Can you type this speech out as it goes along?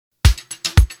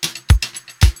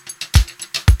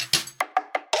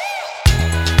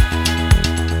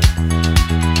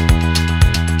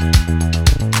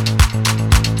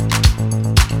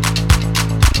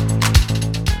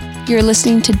You're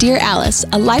listening to Dear Alice,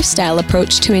 a lifestyle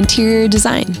approach to interior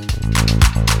design.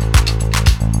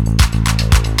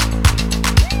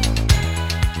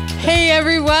 Hey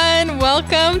everyone,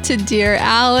 welcome to Dear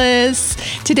Alice.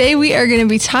 Today we are going to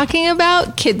be talking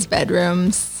about kids'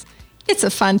 bedrooms. It's a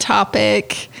fun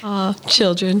topic.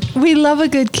 Children. We love a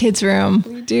good kids' room.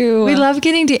 We do. We love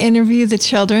getting to interview the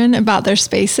children about their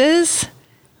spaces.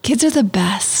 Kids are the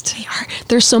best. They are.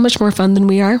 They're so much more fun than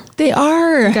we are. They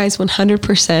are. You guys,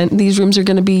 100%. These rooms are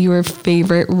going to be your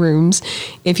favorite rooms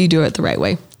if you do it the right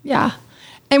way. Yeah.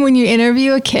 And when you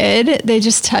interview a kid, they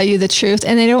just tell you the truth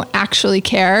and they don't actually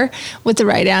care what the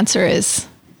right answer is,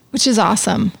 which is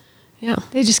awesome. Yeah.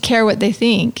 They just care what they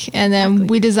think. And then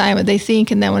we design what they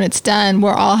think. And then when it's done,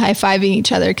 we're all high-fiving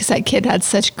each other because that kid had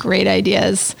such great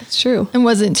ideas. It's true. And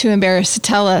wasn't too embarrassed to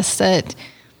tell us that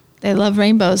they love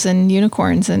rainbows and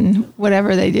unicorns and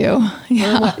whatever they do.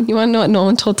 Yeah. You want to know what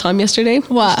Nolan told Tom yesterday?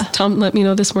 What? Tom let me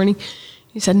know this morning.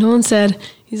 He said, Nolan said,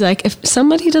 he's like, if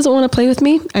somebody doesn't want to play with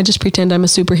me, I just pretend I'm a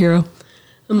superhero.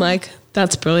 I'm like,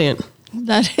 that's brilliant.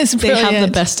 That is brilliant. They have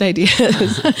the best ideas.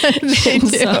 They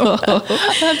do.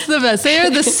 That's the best. They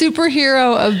are the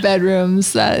superhero of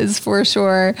bedrooms. That is for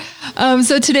sure.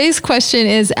 So today's question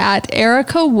is at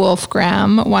Erica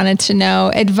Wolfgram wanted to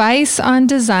know advice on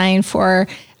design for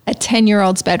a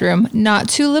 10-year-old's bedroom. Not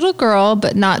too little girl,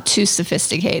 but not too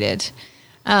sophisticated.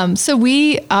 So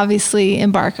we obviously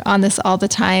embark on this all the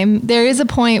time. There is a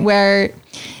point where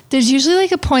there's usually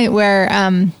like a point where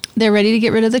they're ready to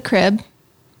get rid of the crib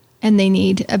and they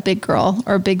need a big girl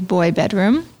or a big boy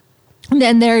bedroom. And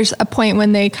then there's a point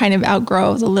when they kind of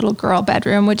outgrow the little girl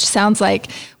bedroom, which sounds like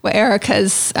what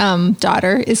Erica's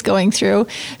daughter is going through.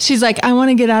 She's like, I want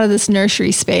to get out of this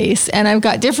nursery space, and I've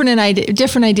got different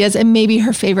ideas, and maybe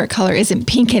her favorite color isn't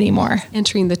pink anymore.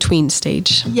 Entering the tween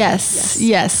stage. Yes.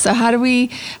 So how do we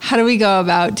go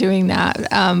about doing that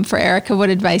for Erica? What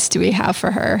advice do we have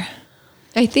for her?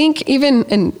 I think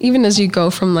even as you go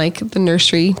from like the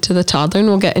nursery to the toddler, and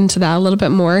we'll get into that a little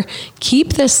bit more,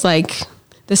 keep this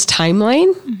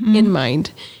timeline in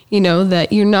mind, that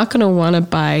you're not going to want to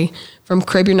buy from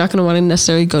crib. You're not going to want to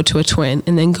necessarily go to a twin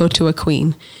and then go to a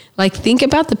queen. Like, think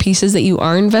about the pieces that you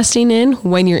are investing in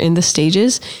when you're in the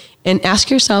stages and ask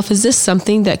yourself, is this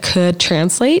something that could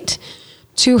translate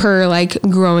to her like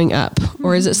growing up?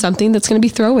 Or is it something that's going to be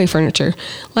throwaway furniture,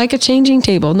 like a changing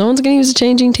table? No one's going to use a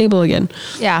changing table again.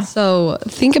 Yeah. So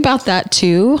think about that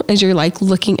too, as you're like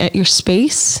looking at your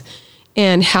space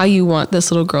and how you want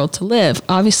this little girl to live.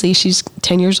 Obviously, she's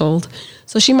 10 years old,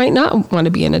 so she might not want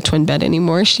to be in a twin bed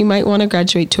anymore. She might want to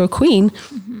graduate to a queen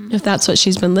if that's what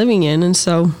she's been living in. And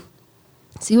so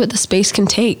see what the space can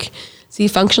take. See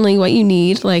functionally what you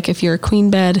need. Like if you're a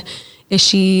queen bed, is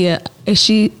she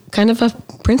kind of a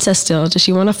princess still? Does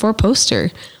she want a 4-poster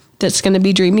that's going to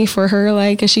be dreamy for her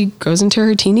like as she grows into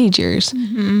her teenage years?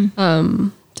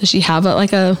 Does she have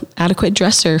a adequate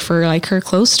dresser for like her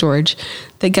clothes storage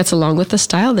that gets along with the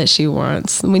style that she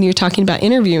wants? When you're talking about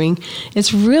interviewing,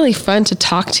 it's really fun to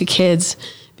talk to kids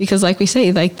because like we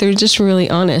say, like they're just really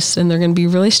honest and they're going to be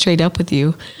really straight up with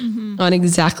you on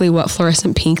exactly what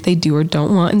fluorescent pink they do or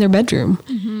don't want in their bedroom,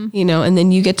 and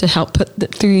then you get to help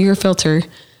put through your filter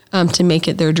to make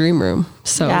it their dream room.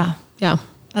 So yeah.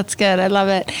 That's good. I love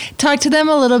it. Talk to them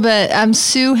a little bit.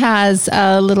 Sue has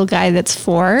a little guy that's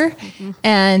 4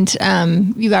 and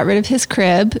you got rid of his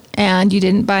crib and you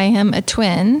didn't buy him a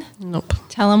twin. Nope.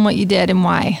 Tell him what you did and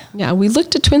why. Yeah, we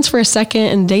looked at twins for a second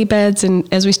and day beds. And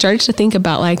as we started to think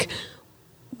about like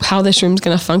how this room's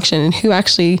going to function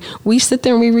and we sit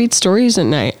there and we read stories at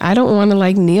night. I don't want to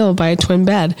like kneel by a twin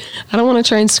bed. I don't want to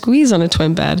try and squeeze on a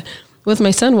twin bed with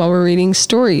my son while we're reading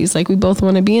stories. Like we both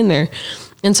want to be in there.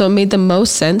 And so it made the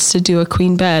most sense to do a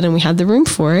queen bed, and we had the room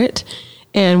for it.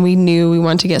 And we knew we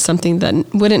wanted to get something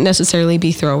that wouldn't necessarily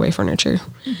be throwaway furniture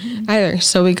either.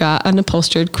 So we got an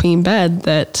upholstered queen bed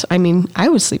that, I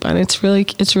would sleep on. It's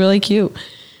really cute.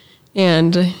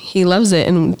 And he loves it.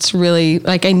 And it's really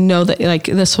like, I know that like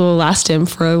this will last him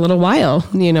for a little while,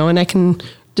 and I can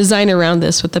design around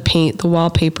this with the paint, the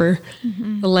wallpaper,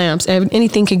 the lamps.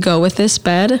 Anything could go with this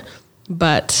bed,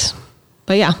 but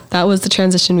yeah, that was the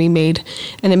transition we made,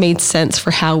 and it made sense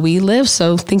for how we live.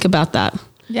 So think about that.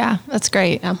 Yeah, that's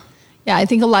great. Yeah, I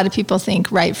think a lot of people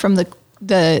think right from the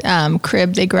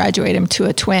crib, they graduate him to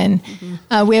a twin.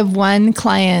 We have one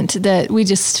client that we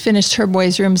just finished her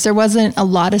boys' rooms. There wasn't a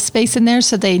lot of space in there,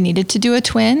 so they needed to do a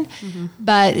twin.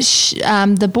 But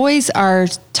the boys are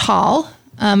tall.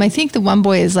 I think the one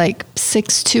boy is like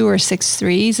 6'2" or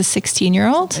 6'3". He's a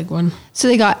 16-year-old. Big one. So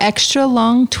they got extra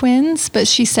long twins, but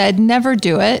she said, never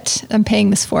do it. I'm paying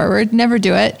this forward. Never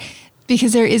do it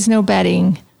because there is no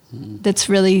bedding that's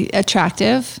really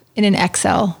attractive in an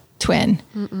XL twin.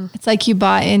 It's like you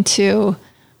bought into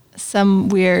some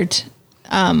weird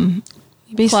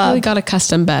you basically club. got a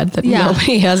custom bed that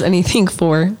nobody has anything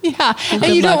for. Yeah. And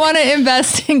you don't want to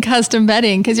invest in custom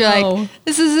bedding because you're like,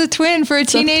 this is a twin for a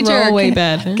teenager. Throwaway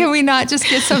bed. Can we not just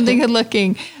get something good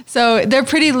looking? So they're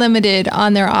pretty limited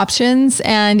on their options,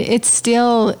 and it's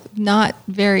still not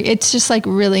very, it's just like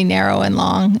really narrow and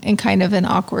long and kind of an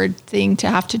awkward thing to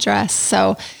have to dress.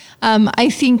 So I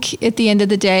think at the end of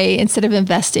the day, instead of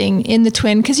investing in the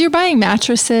twin, because you're buying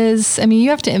mattresses, I mean, you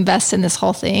have to invest in this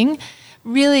whole thing.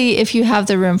 Really, if you have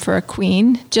the room for a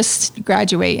queen, just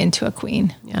graduate into a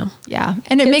queen. Yeah. Yeah.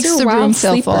 And it makes the room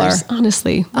feel fuller.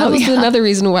 Honestly. That was another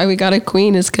reason why we got a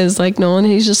queen is because like Nolan,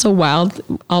 he's just a wild,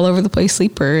 all over the place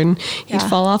sleeper and he'd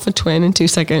fall off a twin in 2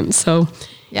 seconds. So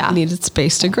he needed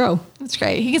space to grow. That's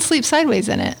great. He can sleep sideways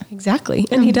in it. Exactly.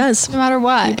 And he does. No matter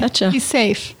what. You betcha. He's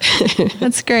safe.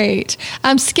 That's great.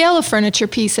 Scale of furniture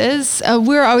pieces.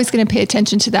 We're always going to pay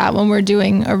attention to that when we're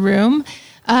doing a room.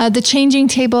 The changing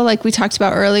table, like we talked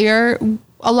about earlier,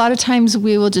 a lot of times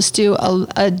we will just do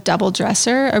a double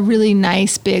dresser, a really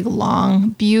nice, big,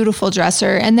 long, beautiful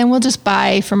dresser. And then we'll just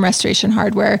buy from Restoration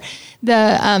Hardware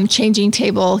the changing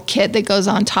table kit that goes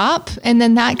on top. And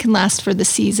then that can last for the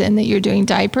season that you're doing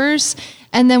diapers.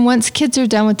 And then once kids are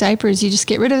done with diapers, you just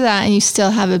get rid of that and you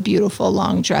still have a beautiful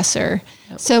long dresser.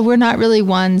 Yep. So we're not really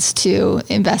ones to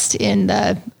invest in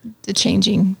the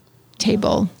changing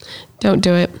table. Don't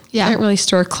do it. Yeah. You can't really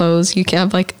store clothes. You can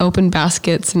have like open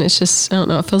baskets and it's just, I don't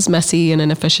know, it feels messy and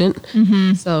inefficient.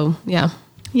 So yeah.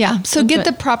 Yeah. So get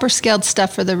the proper scaled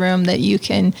stuff for the room that you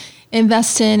can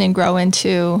invest in and grow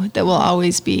into that will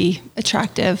always be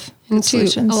attractive. And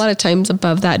solutions. A lot of times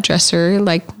above that dresser,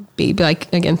 like baby,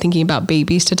 like again, thinking about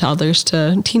babies to toddlers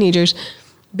to teenagers,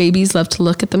 babies love to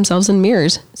look at themselves in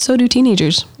mirrors. So do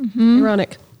teenagers.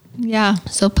 Ironic. Yeah.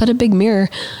 So put a big mirror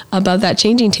above that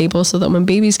changing table so that when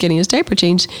baby's getting his diaper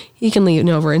changed, he can lean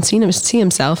over and see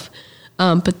himself.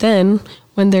 But then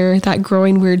when they're that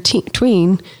growing weird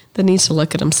tween that needs to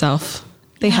look at himself,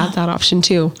 they have that option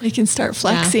too. They can start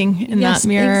flexing in that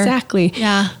mirror. Exactly.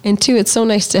 Yeah. And two, it's so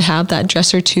nice to have that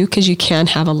dresser too, because you can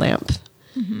have a lamp.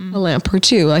 A lamp or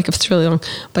two, like if it's really long,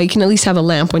 but you can at least have a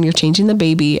lamp when you're changing the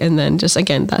baby. And then just,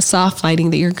 again, that soft lighting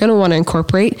that you're going to want to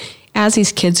incorporate as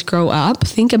these kids grow up.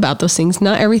 Think about those things.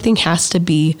 Not everything has to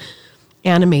be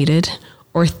animated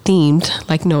or themed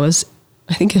like Noah's.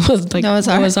 I think it was like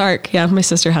Noah's Ark. Yeah, my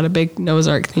sister had a big Noah's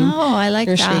Ark theme. Oh, I like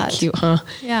that. It was really cute, huh?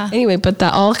 Yeah. Anyway, but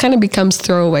that all kind of becomes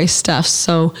throwaway stuff.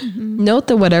 So note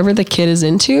that whatever the kid is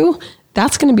into,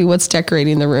 that's going to be what's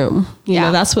decorating the room. You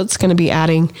know, that's what's going to be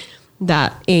adding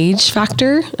that age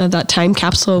factor, that time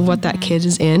capsule of what that kid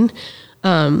is in.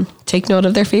 Take note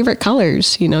of their favorite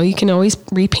colors. You know, you can always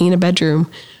repaint a bedroom,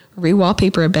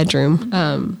 re-wallpaper a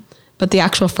bedroom. But the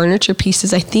actual furniture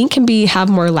pieces, I think, can have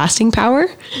more lasting power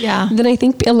than I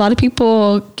think a lot of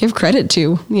people give credit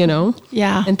to, you know?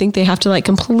 Yeah. And think they have to like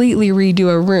completely redo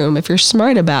a room. If you're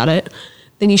smart about it,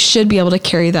 then you should be able to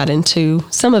carry that into,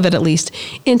 some of it at least,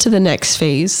 into the next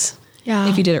phase. Yeah.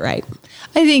 If you did it right.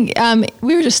 I think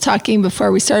we were just talking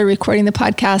before we started recording the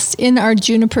podcast in our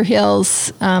Juniper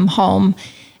Hills home.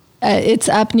 It's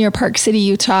up near Park City,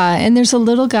 Utah. And there's a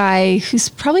little guy who's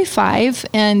probably 5.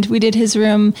 And we did his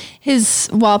room. His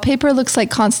wallpaper looks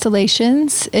like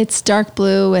constellations. It's dark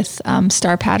blue with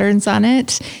star patterns on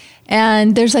it.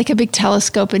 And there's like a big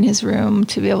telescope in his room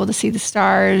to be able to see the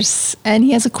stars. And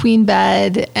he has a queen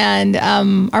bed. And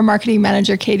our marketing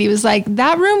manager, Katie, was like,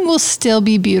 that room will still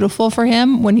be beautiful for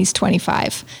him when he's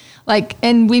 25.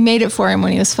 And we made it for him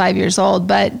when he was 5 years old.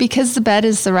 But because the bed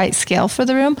is the right scale for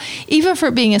the room, even for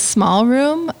it being a small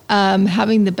room,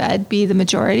 having the bed be the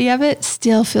majority of it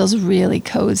still feels really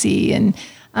cozy and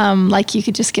like you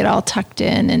could just get all tucked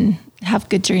in and have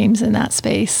good dreams in that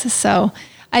space. So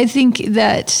I think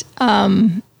that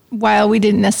while we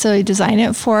didn't necessarily design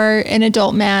it for an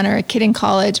adult man or a kid in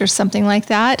college or something like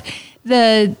that,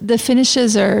 the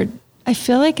finishes are, I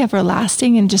feel like,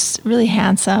 everlasting and just really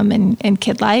handsome and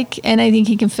kid-like. And I think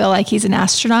he can feel like he's an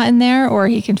astronaut in there, or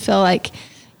he can feel like,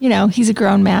 you know, he's a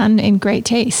grown man in great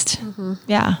taste.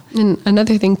 Yeah. And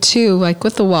another thing too, like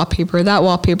with the wallpaper,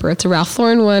 it's a Ralph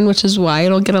Lauren one, which is why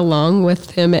it'll get along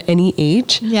with him at any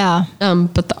age. Yeah.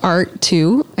 But the art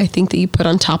too, I think that you put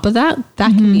on top of that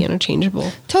can be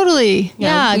interchangeable. Totally.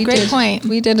 Yeah. Great point.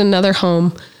 We did another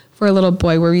home for a little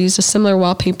boy where we used a similar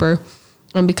wallpaper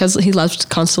because he loves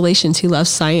constellations. He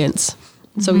loves science.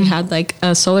 So we had like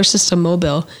a solar system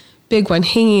mobile, big one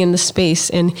hanging in the space,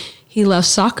 and he loves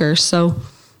soccer.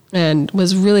 And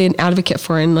was really an advocate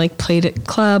for it and like played at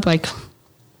club,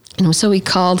 and so we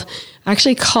called I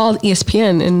actually called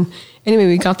ESPN, and anyway,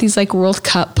 we got these like World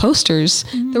Cup posters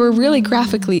that were really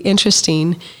graphically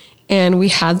interesting, and we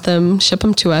had them ship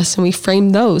them to us, and we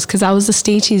framed those because that was the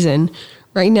stage he's in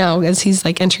right now as he's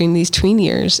like entering these tween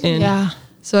years. And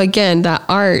so again, that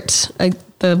art,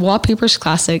 the wallpaper's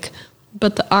classic,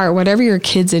 but the art, whatever your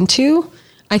kid's into,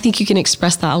 I think you can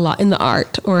express that a lot in the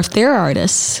art. Or if they're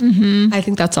artists, I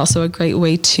think that's also a great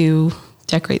way to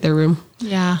decorate their room.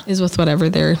 Yeah. Is with whatever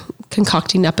they're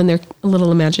concocting up in their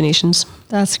little imaginations.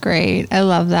 That's great. I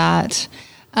love that.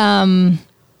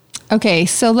 Okay,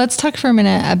 so let's talk for a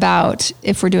minute about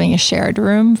if we're doing a shared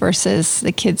room versus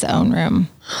the kids' own room.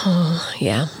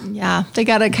 Yeah. Yeah, they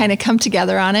got to kind of come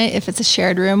together on it if it's a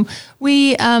shared room.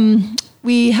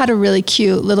 We had a really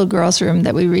cute little girls' room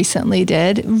that we recently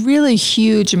did. Really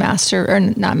huge master, or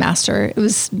not master. It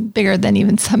was bigger than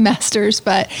even some masters,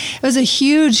 but it was a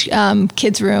huge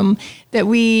kids' room that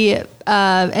we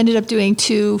ended up doing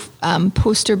 2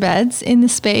 poster beds in the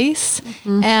space.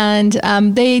 And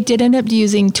they did end up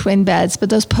using twin beds, but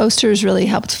those posters really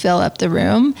helped fill up the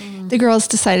room. The girls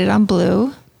decided on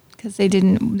blue because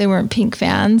they weren't pink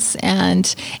fans.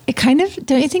 And it kind of,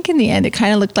 don't you think in the end, it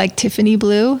kind of looked like Tiffany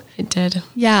blue? It did.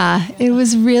 Yeah, it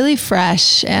was really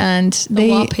fresh. And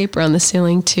the wallpaper on the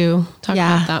ceiling too. Talk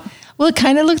about that. Well, it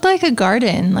kind of looked like a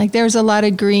garden. Like there was a lot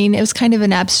of green. It was kind of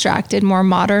an abstracted, more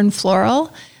modern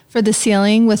floral for the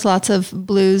ceiling with lots of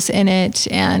blues in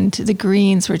it. And the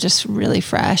greens were just really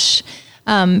fresh.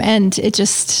 And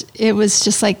it was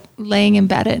just like laying in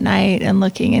bed at night and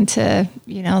looking into,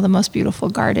 the most beautiful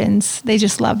gardens. They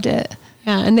just loved it.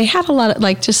 Yeah. And they had a lot of,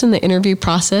 like, just in the interview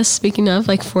process, speaking of,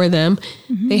 like, for them,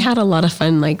 they had a lot of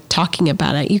fun, like, talking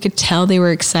about it. You could tell they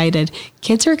were excited.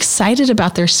 Kids are excited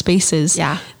about their spaces.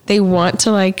 Yeah. They want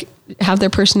to, like, have their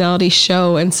personality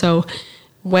show. And so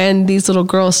when these little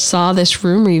girls saw this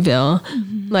room reveal,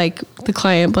 like, the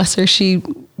client, bless her, she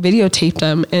videotaped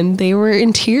them, and they were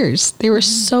in tears. They were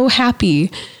so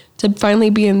happy to finally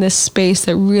be in this space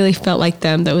that really felt like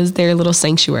them, that was their little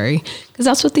sanctuary. Because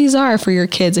that's what these are for your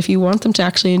kids. If you want them to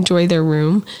actually enjoy their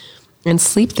room and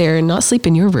sleep there and not sleep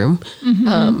in your room,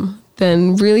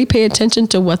 then really pay attention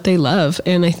to what they love.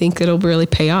 And I think it'll really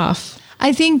pay off.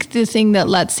 I think the thing that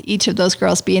lets each of those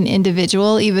girls be an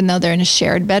individual, even though they're in a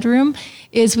shared bedroom,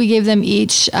 is we gave them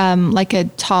each like a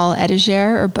tall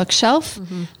etagere or bookshelf.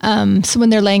 So when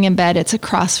they're laying in bed, it's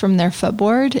across from their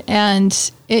footboard,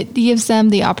 and it gives them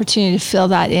the opportunity to fill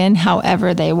that in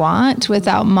however they want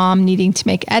without mom needing to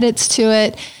make edits to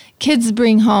it. Kids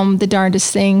bring home the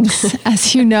darndest things,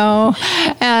 as you know.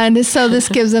 And so this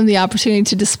gives them the opportunity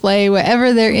to display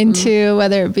whatever they're into,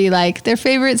 whether it be like their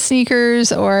favorite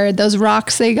sneakers or those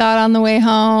rocks they got on the way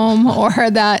home, or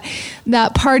that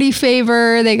party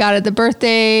favor they got at the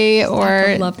birthday,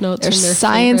 or love notes their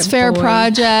science fair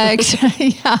project.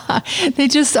 Yeah, they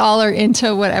just all are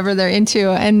into whatever they're into.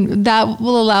 And that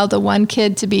will allow the one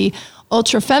kid to be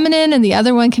ultra feminine and the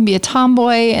other one can be a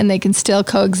tomboy, and they can still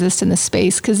coexist in the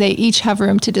space because they each have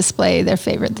room to display their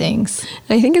favorite things.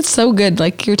 I think it's so good.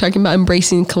 Like you're talking about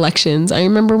embracing collections. I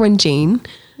remember when Jane,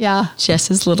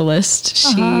 Jess's littlest,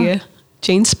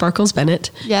 Jane Sparkles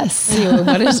Bennett. Yes. Anyway,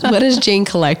 what does Jane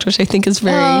collect? Which I think is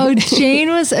very... Oh, Jane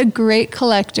was a great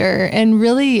collector and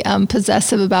really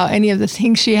possessive about any of the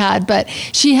things she had. But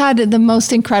she had the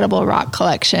most incredible rock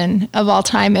collection of all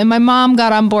time. And my mom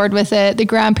got on board with it, the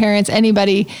grandparents,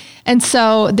 anybody. And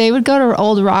so they would go to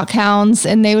old rock hounds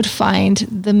and they would find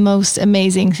the most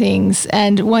amazing things.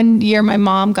 And one year my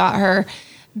mom got her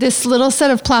this little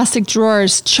set of plastic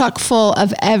drawers chock full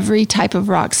of every type of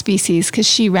rock species, because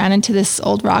she ran into this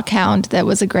old rock hound that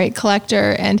was a great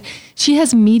collector, and she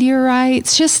has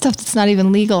meteorites, just stuff that's not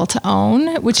even legal to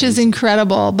own, which is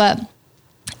incredible. But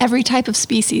every type of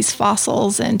species,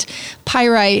 fossils and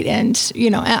pyrite, and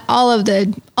all of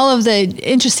the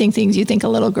interesting things you think a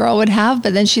little girl would have,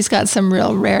 but then she's got some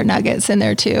real rare nuggets in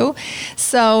there too.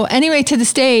 So anyway, to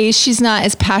this day, she's not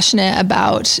as passionate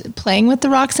about playing with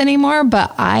the rocks anymore,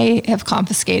 but I have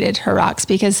confiscated her rocks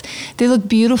because they look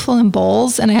beautiful in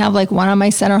bowls, and I have like one on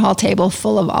my center hall table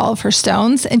full of all of her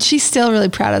stones, and she's still really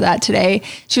proud of that today.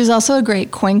 She was also a great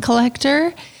coin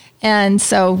collector. And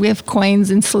so we have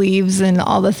coins and sleeves and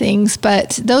all the things,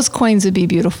 but those coins would be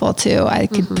beautiful too. I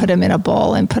could put them in a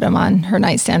bowl and put them on her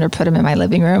nightstand or put them in my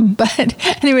living room. But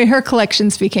anyway, her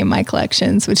collections became my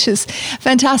collections, which is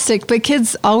fantastic. But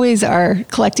kids always are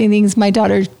collecting things. My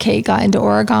daughter Kate got into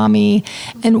origami.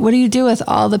 And what do you do with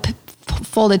all the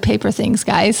folded paper things,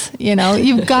 guys?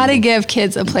 You've got to give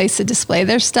kids a place to display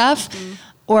their stuff,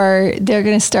 or they're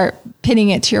going to start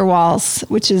pinning it to your walls,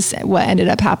 which is what ended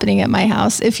up happening at my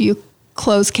house. If you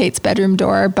close Kate's bedroom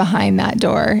door, behind that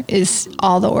door is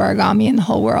all the origami in the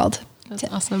whole world. That's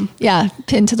awesome. Yeah,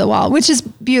 pinned to the wall, which is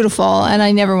beautiful. And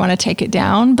I never want to take it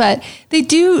down, but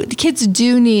kids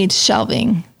do need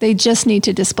shelving. They just need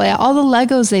to display all the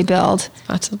Legos they build.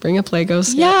 Not to bring up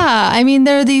Legos. Yeah. I mean,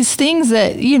 there are these things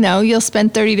that, you'll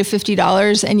spend $30 to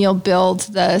 $50 and you'll build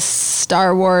the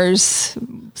Star Wars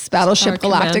Battleship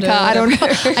Galactica. I don't know.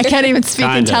 I can't even speak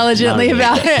intelligently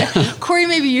about it. Corey,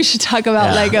 maybe you should talk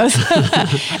about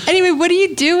Legos. Anyway, what do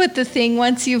you do with the thing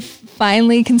once you've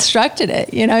finally constructed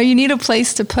it? You need a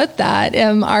place to put that.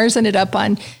 Ours ended up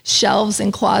on shelves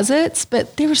and closets,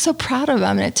 but they were so proud of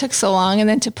them and it took so long. And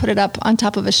then to put it up on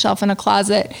top of a shelf in a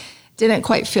closet didn't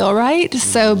quite feel right.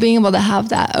 So being able to have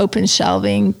that open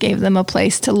shelving gave them a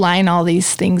place to line all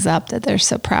these things up that they're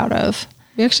so proud of.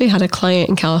 We actually had a client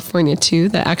in California too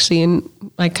that actually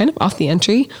kind of off the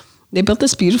entry, they built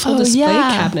this beautiful display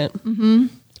cabinet. Mm-hmm.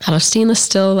 Out of stainless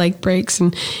steel, breaks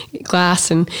and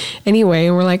glass. And anyway,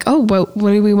 and we're like, oh, what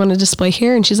do we want to display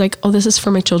here? And she's like, oh, this is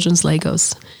for my children's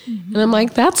Legos. Mm-hmm. And I'm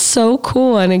like, that's so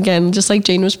cool. And again, just like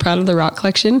Jane was proud of the rock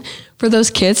collection, for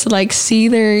those kids to see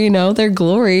their, their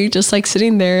glory, just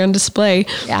sitting there on display.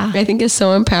 Yeah. I think is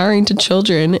so empowering to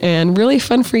children and really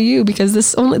fun for you because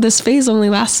this phase only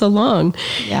lasts so long.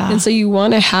 Yeah. And so you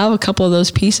want to have a couple of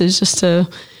those pieces just to,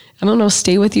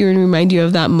 stay with you and remind you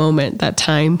of that moment, that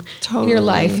time in your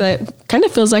life that kind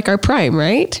of feels like our prime,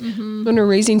 right? Mm-hmm. When we're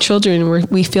raising children,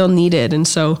 we feel needed. And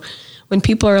so when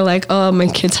people are like, oh, my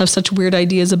kids have such weird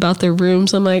ideas about their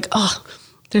rooms, I'm like, oh,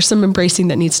 there's some embracing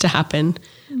that needs to happen.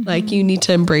 Mm-hmm. You need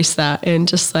to embrace that and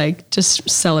just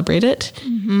celebrate it.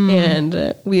 Mm-hmm.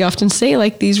 And we often say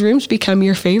these rooms become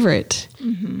your favorite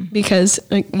because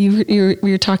you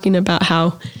were talking about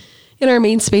how in our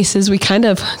main spaces, we kind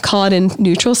of call it in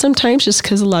neutral sometimes just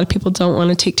because a lot of people don't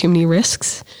want to take too many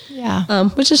risks. Yeah.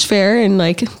 Which is fair. And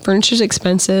furniture's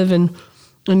expensive and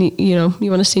you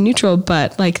want to stay neutral,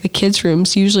 but the kids'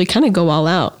 rooms usually kind of go all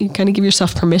out. You kind of give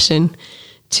yourself permission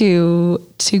to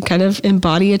kind of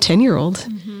embody a 10-year-old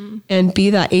and be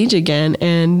that age again.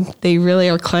 And they really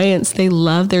are clients. They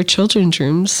love their children's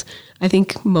rooms, I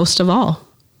think, most of all.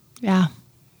 Yeah,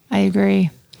 I agree.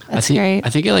 That's great. I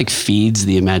think it feeds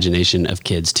the imagination of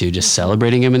kids too, just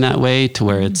celebrating them in that way to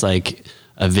where it's a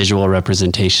visual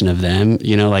representation of them,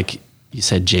 like you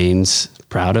said, Jane's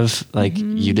proud of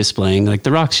you displaying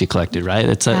the rocks she collected, right?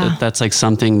 That's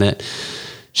something that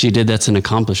she did. That's an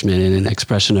accomplishment and an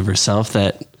expression of herself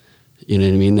that, you know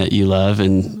what I mean, that you love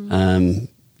and,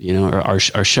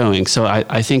 are showing. So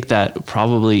I think that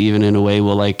probably even in a way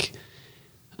will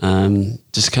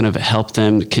just kind of help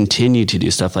them continue to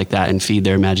do stuff like that and feed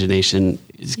their imagination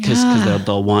because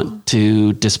they'll want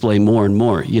to display more and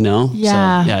more,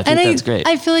 Yeah. So, I think that's great.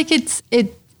 I feel like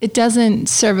it doesn't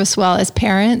serve us well as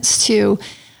parents to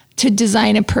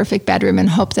design a perfect bedroom and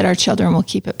hope that our children will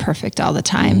keep it perfect all the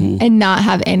time and not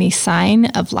have any sign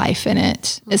of life in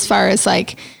it as far as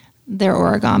their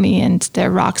origami and their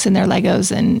rocks and their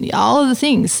Legos and all of the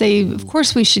things. Of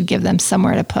course, we should give them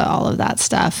somewhere to put all of that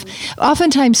stuff.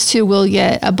 Oftentimes, too, we'll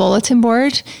get a bulletin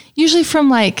board, usually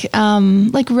from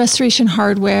Restoration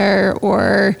Hardware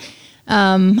or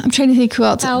I'm trying to think who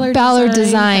else. Ballard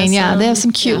Design. Yeah, they have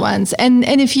some cute ones. And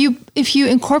if you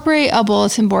incorporate a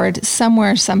bulletin board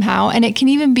somewhere somehow, and it can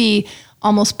even be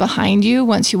almost behind you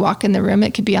once you walk in the room.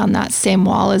 It could be on that same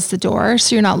wall as the door,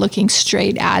 so you're not looking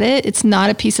straight at it. It's not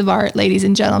a piece of art, ladies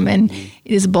and gentlemen.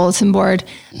 It is a bulletin board,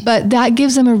 but that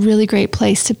gives them a really great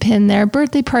place to pin their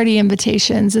birthday party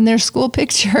invitations and their school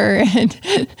picture. And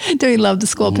don't you love the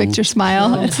school picture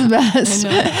smile? It's the best.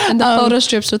 And the photo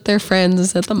strips with their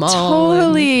friends at the mall.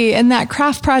 Totally. And that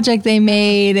craft project they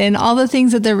made and all the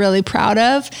things that they're really proud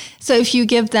of. So if you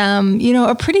give them,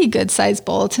 a pretty good sized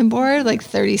bulletin board,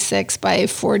 36 by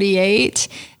 48,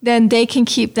 then they can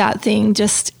keep that thing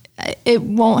it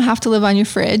won't have to live on your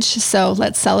fridge. So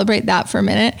let's celebrate that for a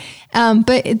minute.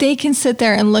 But they can sit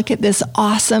there and look at this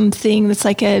awesome thing that's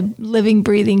like a living,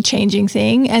 breathing, changing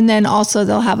thing. And then also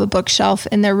they'll have a bookshelf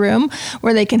in their room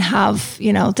where they can have,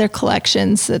 their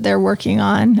collections that they're working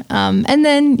on. And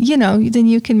then, then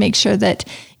you can make sure that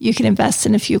you can invest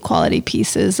in a few quality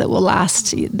pieces that will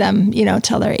last them,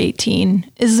 till they're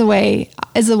 18 is the way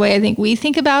I think we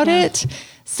think about it.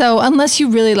 So unless you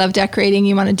really love decorating,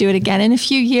 you want to do it again in a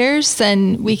few years,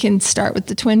 then we can start with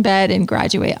the twin bed and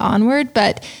graduate onward.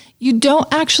 But you don't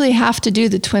actually have to do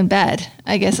the twin bed,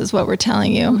 I guess is what we're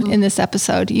telling you in this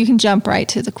episode. You can jump right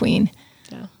to the queen.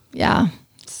 Yeah.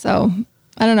 So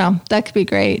I don't know. That could be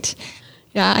great.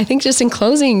 Yeah. I think just in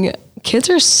closing, kids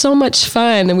are so much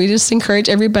fun, and we just encourage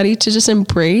everybody to just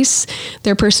embrace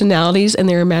their personalities and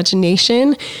their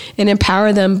imagination and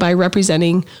empower them by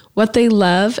representing what they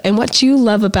love and what you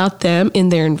love about them in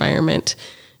their environment.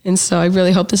 And so I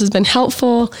really hope this has been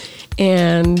helpful,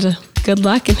 and good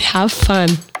luck and have fun.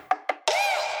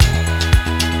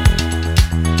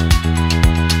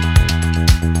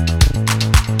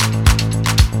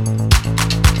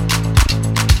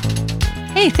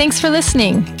 Hey, thanks for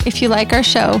listening. If you like our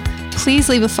show, please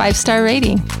leave a 5-star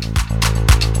rating.